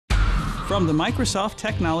From the Microsoft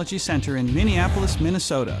Technology Center in Minneapolis,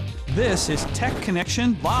 Minnesota, this is Tech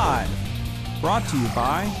Connection Live, brought to you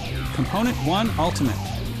by Component One Ultimate.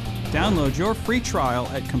 Download your free trial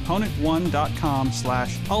at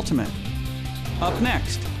componentone.com/ultimate. Up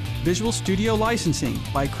next, Visual Studio Licensing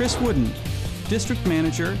by Chris Woodin, District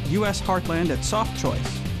Manager, U.S. Heartland at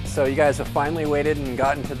SoftChoice. So you guys have finally waited and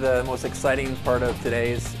gotten to the most exciting part of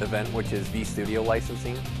today's event, which is vStudio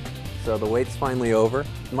licensing. So the wait's finally over.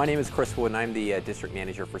 My name is Chris Woodin. I'm the District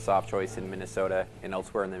Manager for SoftChoice in Minnesota and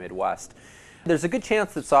elsewhere in the Midwest. There's a good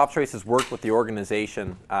chance that SoftChoice has worked with the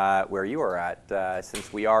organization where you are at,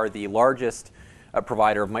 since we are the largest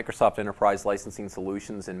provider of Microsoft Enterprise licensing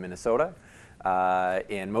solutions in Minnesota.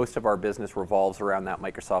 And most of our business revolves around that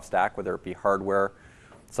Microsoft stack, whether it be hardware,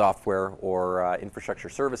 software, or infrastructure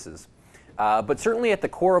services. But certainly at the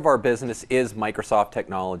core of our business is Microsoft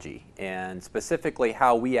technology, and specifically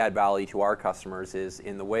how we add value to our customers is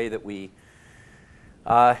in the way that we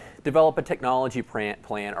develop a technology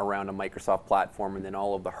plan around a Microsoft platform and then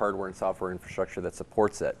all of the hardware and software infrastructure that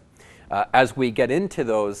supports it. As we get into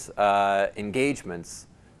those engagements,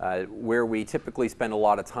 where we typically spend a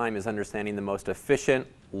lot of time is understanding the most efficient,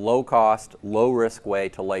 low-cost, low-risk way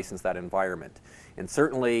to license that environment. And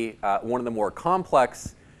certainly one of the more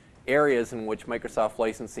complex areas in which Microsoft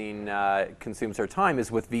licensing consumes their time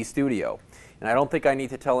is with vStudio. And I don't think I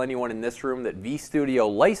need to tell anyone in this room that vStudio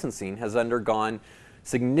licensing has undergone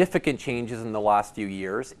significant changes in the last few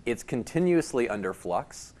years. It's continuously under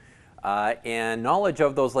flux. And knowledge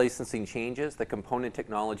of those licensing changes, the component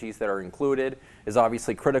technologies that are included, is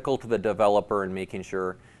obviously critical to the developer in making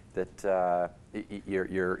sure that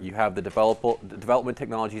you have the development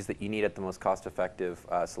technologies that you need at the most cost-effective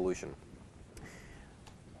solution.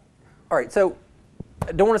 All right, so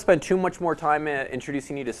I don't want to spend too much more time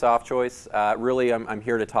introducing you to SoftChoice. Really, I'm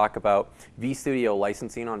here to talk about vStudio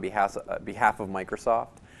licensing on behalf of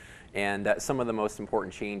Microsoft and some of the most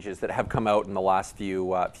important changes that have come out in the last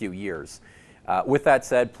few years. With that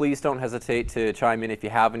said, please don't hesitate to chime in if you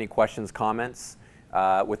have any questions, comments.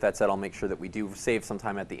 With that said, I'll make sure that we do save some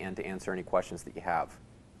time at the end to answer any questions that you have.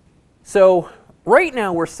 So right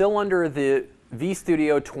now, we're still under the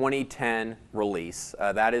vStudio 2010 release.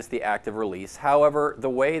 That is the active release. However, the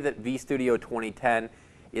way that vStudio 2010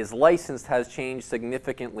 is licensed has changed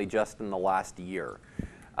significantly just in the last year.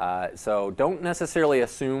 So don't necessarily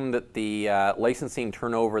assume that the licensing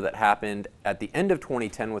turnover that happened at the end of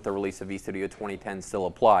 2010 with the release of vStudio 2010 still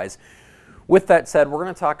applies. With that said, we're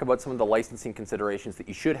going to talk about some of the licensing considerations that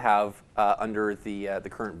you should have under the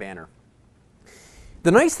current banner. The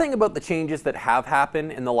nice thing about the changes that have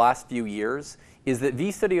happened in the last few years is that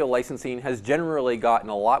vStudio licensing has generally gotten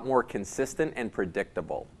a lot more consistent and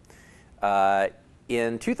predictable.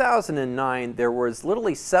 In 2009, there was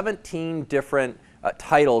literally 17 different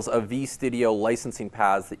titles of vStudio licensing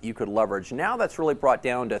paths that you could leverage. Now that's really brought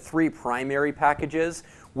down to 3 primary packages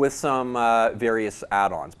with some various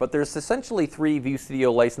add-ons. But there's essentially 3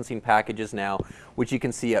 vStudio licensing packages now, which you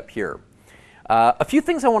can see up here. A few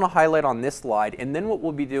things I want to highlight on this slide, and then what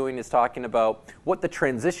we'll be doing is talking about what the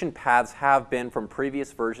transition paths have been from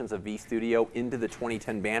previous versions of vStudio into the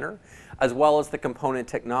 2010 banner, as well as the component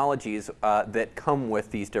technologies that come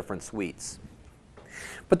with these different suites.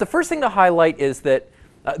 But the first thing to highlight is that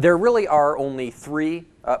there really are only 3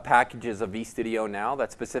 packages of vStudio now.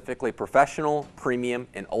 That's specifically Professional, Premium,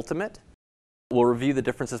 and Ultimate. We'll review the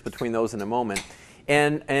differences between those in a moment.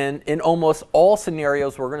 And in almost all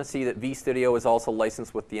scenarios, we're going to see that vStudio is also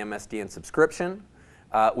licensed with the MSDN subscription,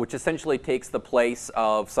 which essentially takes the place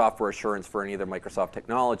of software assurance for any other Microsoft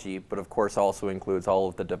technology, but of course also includes all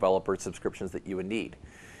of the developer subscriptions that you would need.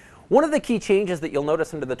 One of the key changes that you'll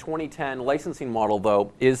notice under the 2010 licensing model,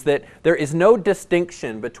 though, is that there is no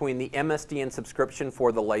distinction between the MSDN subscription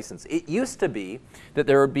for the license. It used to be that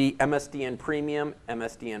there would be MSDN Premium,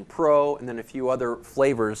 MSDN Pro, and then a few other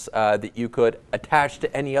flavors that you could attach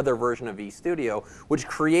to any other version of vStudio, which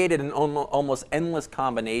created an almost endless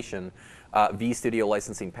combination vStudio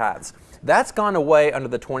licensing paths. That's gone away under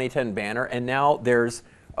the 2010 banner, and now there's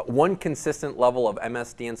one consistent level of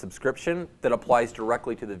MSDN subscription that applies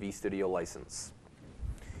directly to the vStudio license.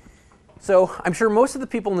 So I'm sure most of the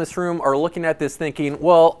people in this room are looking at this thinking,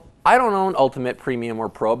 well, I don't own Ultimate, Premium, or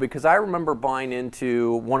Pro because I remember buying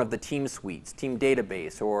into one of the team suites, Team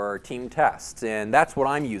Database or Team Tests, and that's what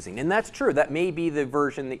I'm using. And that's true. That may be the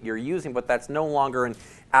version that you're using, but that's no longer an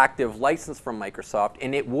active license from Microsoft,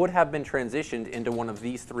 and it would have been transitioned into one of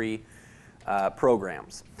these 3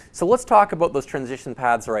 programs. So let's talk about those transition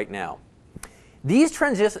paths right now. These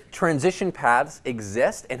transition paths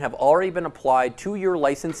exist and have already been applied to your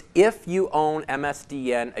license if you own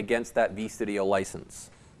MSDN against that vStudio license.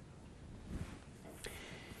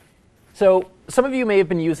 So some of you may have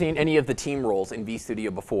been using any of the team roles in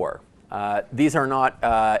vStudio before. These are not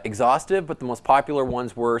exhaustive, but the most popular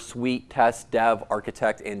ones were Suite, Test, Dev,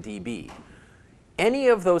 Architect, and DB. Any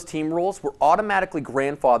of those team roles were automatically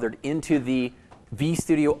grandfathered into the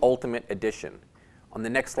vStudio Ultimate Edition. On the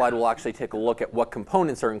next slide, we'll actually take a look at what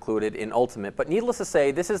components are included in Ultimate. But needless to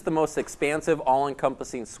say, this is the most expansive,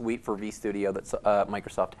 all-encompassing suite for vStudio that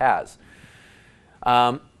Microsoft has.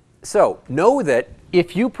 So know that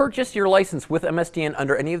if you purchase your license with MSDN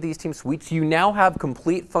under any of these team suites, you now have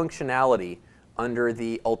complete functionality under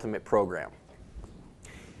the Ultimate program.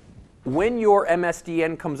 When your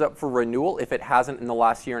MSDN comes up for renewal, if it hasn't in the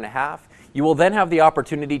last year and a half, you will then have the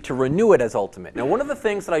opportunity to renew it as Ultimate. Now, one of the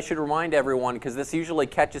things that I should remind everyone, because this usually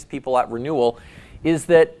catches people at renewal, is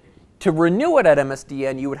that to renew it at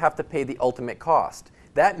MSDN, you would have to pay the Ultimate cost.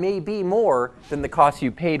 That may be more than the cost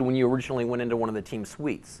you paid when you originally went into one of the team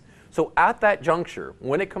suites. So at that juncture,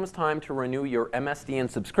 when it comes time to renew your MSDN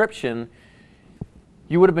subscription,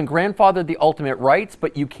 you would have been grandfathered the Ultimate rights,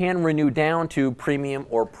 but you can renew down to Premium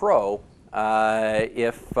or Pro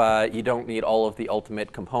if you don't need all of the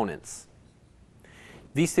Ultimate components.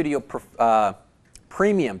 vStudio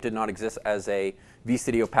Premium did not exist as a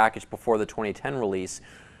vStudio package before the 2010 release.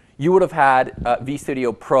 You would have had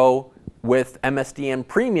vStudio Pro with MSDN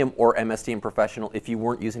Premium or MSDN Professional if you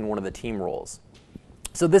weren't using one of the team roles.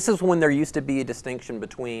 So this is when there used to be a distinction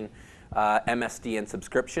between MSDN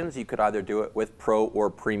subscriptions. You could either do it with Pro or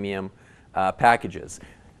Premium packages.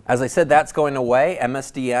 As I said, that's going away.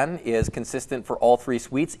 MSDN is consistent for all three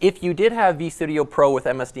suites. If you did have vStudio Pro with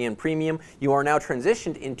MSDN Premium, you are now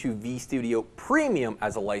transitioned into vStudio Premium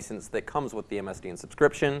as a license that comes with the MSDN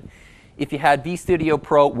subscription. If you had vStudio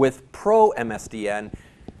Pro with Pro MSDN,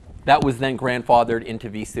 that was then grandfathered into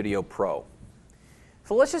vStudio Pro.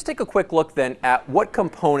 So let's just take a quick look then at what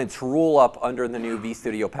components roll up under the new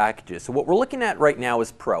vStudio packages. So what we're looking at right now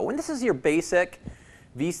is Pro, and this is your basic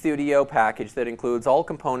vStudio package that includes all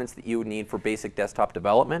components that you would need for basic desktop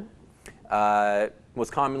development.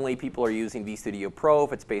 Most commonly, people are using vStudio Pro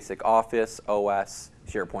if it's basic Office, OS,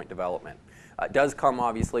 SharePoint development. It does come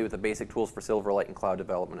obviously with the basic tools for Silverlight and cloud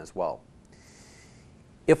development as well.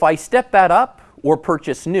 If I step that up or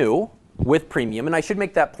purchase new with Premium, and I should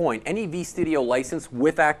make that point, any vStudio license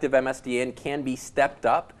with active MSDN can be stepped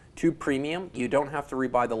up to Premium. You don't have to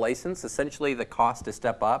rebuy the license. Essentially, the cost to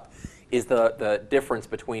step up is the difference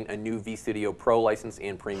between a new vStudio Pro license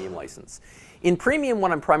and Premium license. In Premium,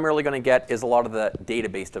 what I'm primarily going to get is a lot of the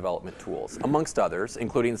database development tools, amongst others,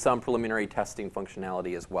 including some preliminary testing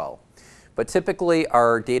functionality as well. But typically,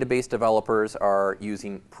 our database developers are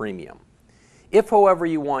using Premium. If, however,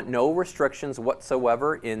 you want no restrictions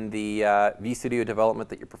whatsoever in the vStudio development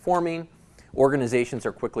that you're performing, organizations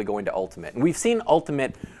are quickly going to Ultimate. And we've seen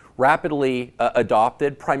Ultimate rapidly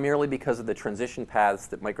adopted primarily because of the transition paths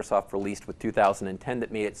that Microsoft released with 2010 that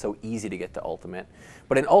made it so easy to get to Ultimate.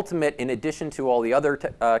 But in Ultimate, in addition to all the other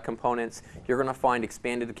components, you're going to find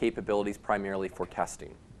expanded capabilities primarily for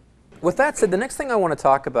testing. With that said, the next thing I want to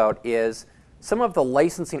talk about is some of the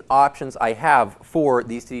licensing options I have for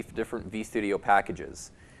these different vStudio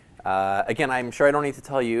packages. Again, I'm sure I don't need to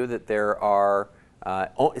tell you that there are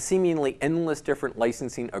seemingly endless different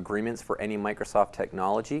licensing agreements for any Microsoft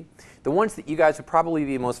technology. The ones that you guys would probably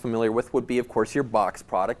be most familiar with would be, of course, your box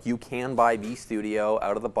product. You can buy vStudio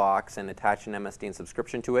out of the box and attach an MSDN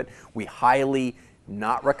subscription to it. We highly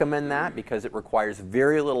not recommend that because it requires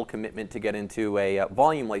very little commitment to get into a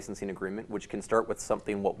volume licensing agreement, which can start with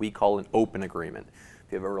something what we call an open agreement.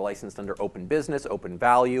 If you've ever licensed under Open Business, Open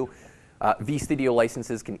Value, vStudio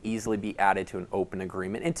licenses can easily be added to an open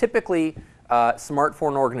agreement. And typically, smart for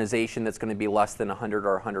an organization that's going to be less than 100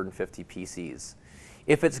 or 150 PCs.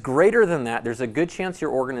 If it's greater than that, there's a good chance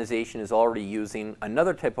your organization is already using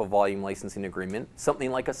another type of volume licensing agreement,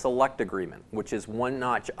 something like a select agreement, which is one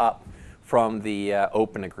notch up from the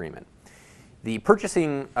open agreement. The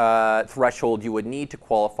purchasing threshold you would need to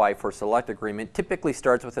qualify for a select agreement typically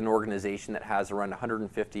starts with an organization that has around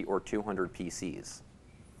 150 or 200 PCs.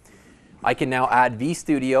 I can now add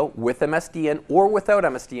vStudio with MSDN or without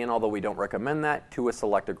MSDN, although we don't recommend that, to a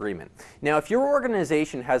select agreement. Now, if your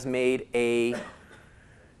organization has made a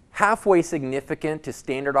halfway significant to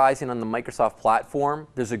standardizing on the Microsoft platform,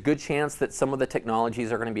 there's a good chance that some of the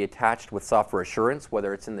technologies are going to be attached with software assurance,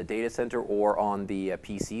 whether it's in the data center or on the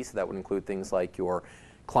PC. So that would include things like your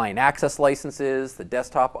client access licenses, the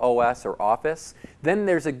desktop OS or Office. Then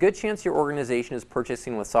there's a good chance your organization is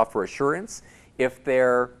purchasing with software assurance. If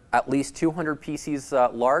they're at least 200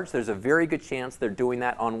 PCs large, there's a very good chance they're doing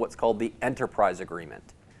that on what's called the enterprise agreement.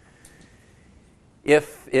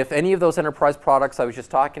 If any of those enterprise products I was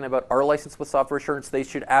just talking about are licensed with software assurance, they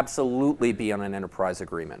should absolutely be on an enterprise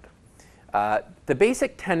agreement. The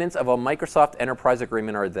basic tenets of a Microsoft enterprise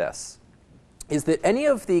agreement are this, is that any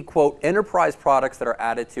of the, quote, enterprise products that are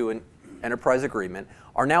added to an enterprise agreement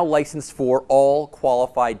are now licensed for all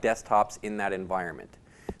qualified desktops in that environment.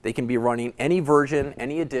 They can be running any version,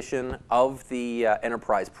 any edition of the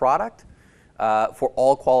enterprise product for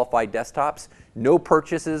all qualified desktops. No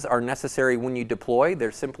purchases are necessary when you deploy.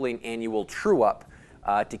 There's simply an annual true-up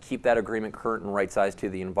to keep that agreement current and right-sized to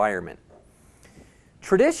the environment.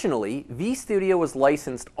 Traditionally, vStudio was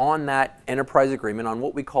licensed on that enterprise agreement on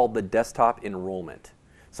what we call the desktop enrollment.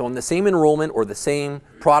 So on the same enrollment or the same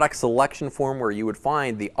product selection form where you would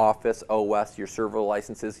find the Office, OS, your server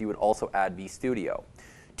licenses, you would also add vStudio.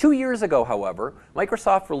 2 years ago, however,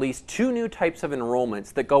 Microsoft released two new types of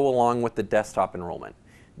enrollments that go along with the desktop enrollment.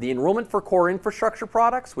 The enrollment for core infrastructure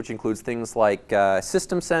products, which includes things like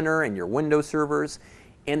System Center and your Windows servers,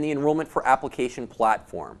 and the enrollment for application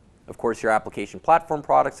platform. Of course, your application platform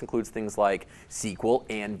products includes things like SQL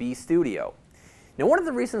and vStudio. Now, one of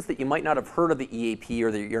the reasons that you might not have heard of the EAP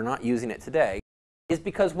or that you're not using it today is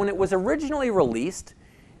because when it was originally released,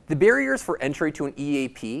 the barriers for entry to an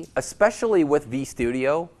EAP, especially with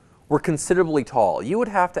vStudio, were considerably tall. You would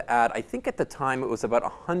have to add, I think at the time it was about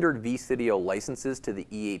 100 vStudio licenses to the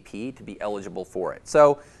EAP to be eligible for it.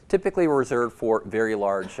 So typically reserved for very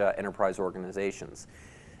large enterprise organizations.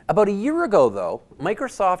 About a year ago, though,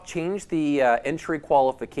 Microsoft changed the entry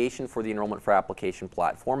qualification for the enrollment for application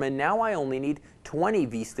platform, and now I only need 20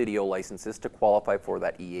 vStudio licenses to qualify for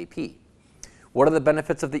that EAP. What are the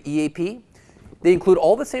benefits of the EAP? They include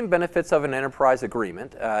all the same benefits of an enterprise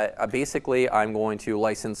agreement. Basically, I'm going to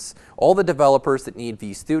license all the developers that need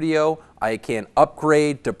vStudio. I can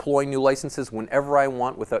upgrade, deploy new licenses whenever I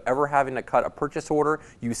want without ever having to cut a purchase order.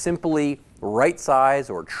 You simply right-size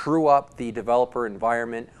or true up the developer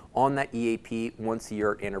environment on that EAP once a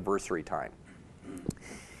year at anniversary time.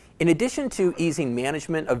 In addition to easing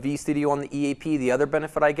management of vStudio on the EAP, the other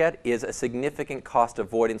benefit I get is a significant cost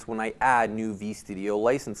avoidance when I add new vStudio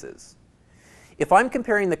licenses. If I'm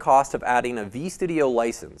comparing the cost of adding a vStudio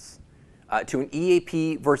license to an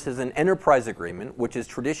EAP versus an enterprise agreement, which is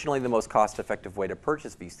traditionally the most cost-effective way to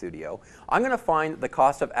purchase vStudio, I'm going to find the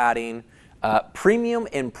cost of adding Premium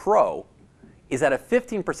and Pro is at a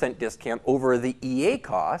 15% discount over the EA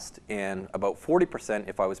cost and about 40%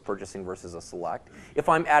 if I was purchasing versus a Select. If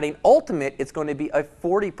I'm adding Ultimate, it's going to be a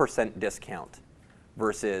 40% discount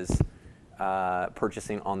versus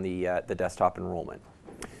purchasing on the desktop enrollment.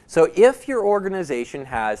 So if your organization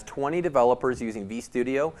has 20 developers using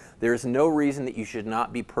vStudio, there's no reason that you should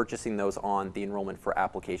not be purchasing those on the enrollment for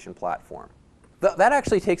application platform. That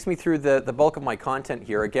actually takes me through the bulk of my content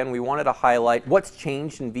here. Again, we wanted to highlight what's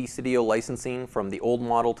changed in vStudio licensing from the old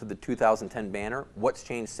model to the 2010 banner, what's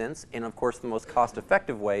changed since, and of course the most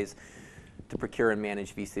cost-effective ways to procure and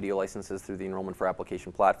manage vStudio licenses through the enrollment for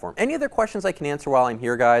application platform. Any other questions I can answer while I'm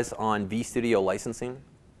here, guys, on vStudio licensing?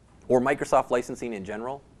 Or Microsoft licensing in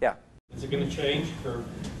general? Yeah. Is it going to change for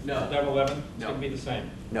Dev 11? It's going to be the same?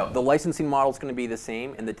 No, the licensing model is going to be the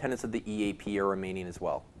same, and the tenets of the EAP are remaining as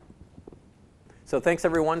well. So thanks,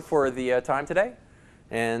 everyone, for the time today,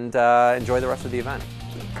 and enjoy the rest of the event.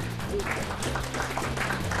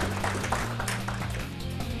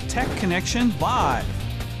 Tech Connection Live,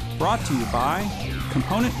 brought to you by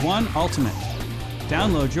Component One Ultimate.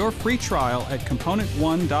 Download your free trial at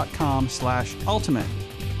componentone.com/ultimate.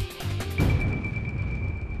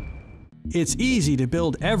 It's easy to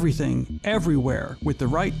build everything, everywhere, with the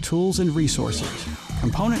right tools and resources.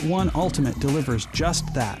 Component One Ultimate delivers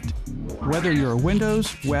just that. Whether you're a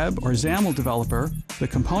Windows, web, or XAML developer, the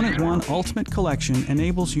Component One Ultimate Collection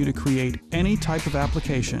enables you to create any type of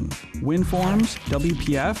application. WinForms,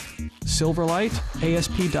 WPF, Silverlight,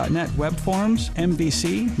 ASP.NET Web Forms,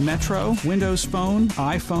 MVC, Metro, Windows Phone,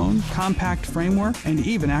 iPhone, Compact Framework, and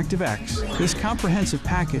even ActiveX. This comprehensive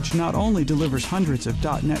package not only delivers hundreds of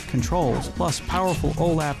 .NET controls, plus powerful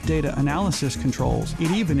OLAP data analysis controls,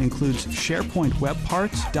 it even includes SharePoint web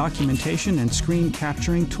parts, documentation and screen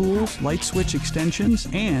capturing tools, light switch extensions,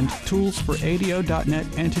 and tools for ADO.NET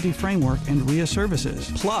Entity Framework and RIA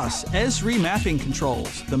services. Plus, ESRI mapping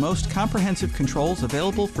controls, the most comprehensive controls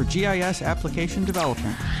available for GIS application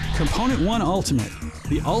development. Component One Ultimate,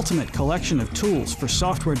 the ultimate collection of tools for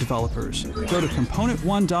software developers. Go to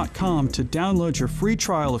componentone.com to download your free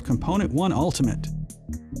trial of Component One Ultimate.